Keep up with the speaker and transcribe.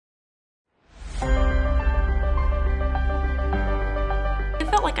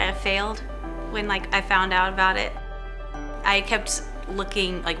like I failed when I found out about it. I kept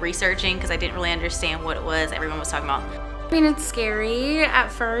looking, researching, because I didn't really understand what it was everyone was talking about. I mean, it's scary at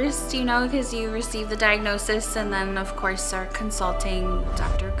first, because you receive the diagnosis and then of course start consulting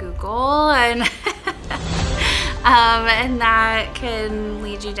Dr. Google and and that can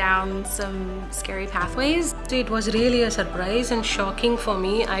lead you down some scary pathways. It was really a surprise and shocking for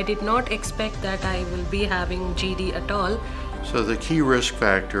me. I did not expect that I will be having GD at all. So the key risk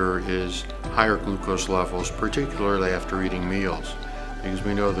factor is higher glucose levels, particularly after eating meals, because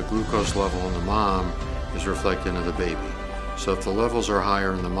we know the glucose level in the mom is reflected in the baby. So if the levels are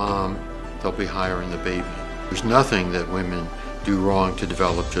higher in the mom, they'll be higher in the baby. There's nothing that women do wrong to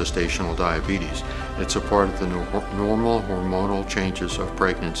develop gestational diabetes. It's a part of the normal hormonal changes of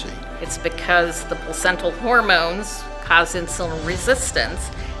pregnancy. It's because the placental hormones cause insulin resistance,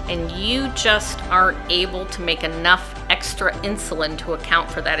 and you just aren't able to make enough extra insulin to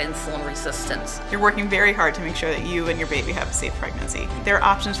account for that insulin resistance. You're working very hard to make sure that you and your baby have a safe pregnancy. There are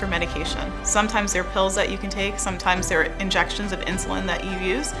options for medication. Sometimes there are pills that you can take, sometimes there are injections of insulin that you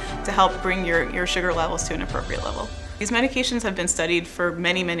use to help bring your sugar levels to an appropriate level. These medications have been studied for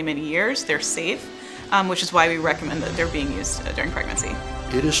many, many, many years. They're safe, which is why we recommend that they're being used during pregnancy.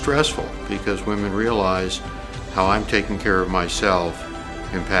 It is stressful because women realize how I'm taking care of myself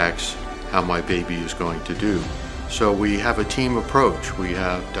impacts how my baby is going to do. So we have a team approach. We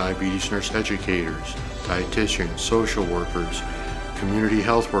have diabetes nurse educators, dietitians, social workers, community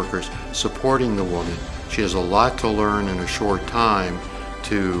health workers supporting the woman. She has a lot to learn in a short time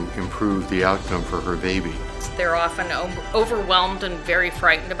to improve the outcome for her baby. They're often overwhelmed and very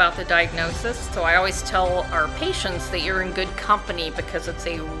frightened about the diagnosis, so I always tell our patients that you're in good company because it's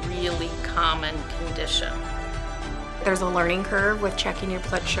a really common condition. There's a learning curve with checking your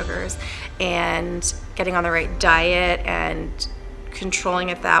blood sugars and getting on the right diet and controlling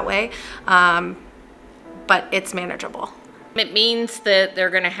it that way, but it's manageable. It means that they're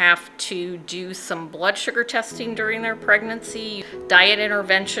going to have to do some blood sugar testing during their pregnancy, diet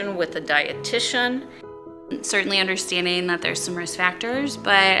intervention with a dietitian. Certainly understanding that there's some risk factors,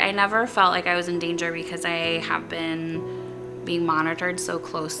 but I never felt like I was in danger because I have been being monitored so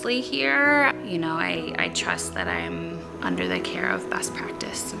closely here. I trust that I'm under the care of best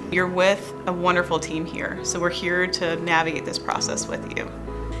practice. You're with a wonderful team here, so we're here to navigate this process with you.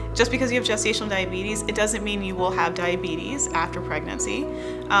 Just because you have gestational diabetes, it doesn't mean you will have diabetes after pregnancy,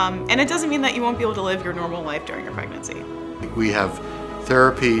 and it doesn't mean that you won't be able to live your normal life during your pregnancy. We have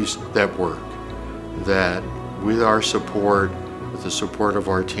therapies that work, that with our support, with the support of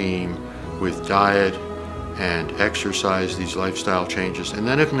our team, with diet and exercise, these lifestyle changes, and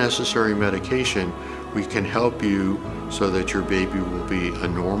then if necessary medication, we can help you so that your baby will be a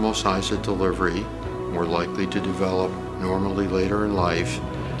normal size at delivery, more likely to develop normally later in life,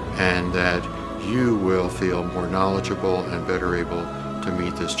 and that you will feel more knowledgeable and better able to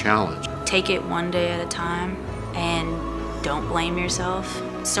meet this challenge. Take it one day at a time and don't blame yourself.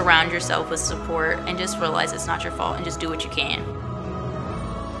 Surround yourself with support and just realize it's not your fault and just do what you can.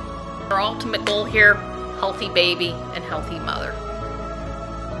 Our ultimate goal here, healthy baby and healthy mother.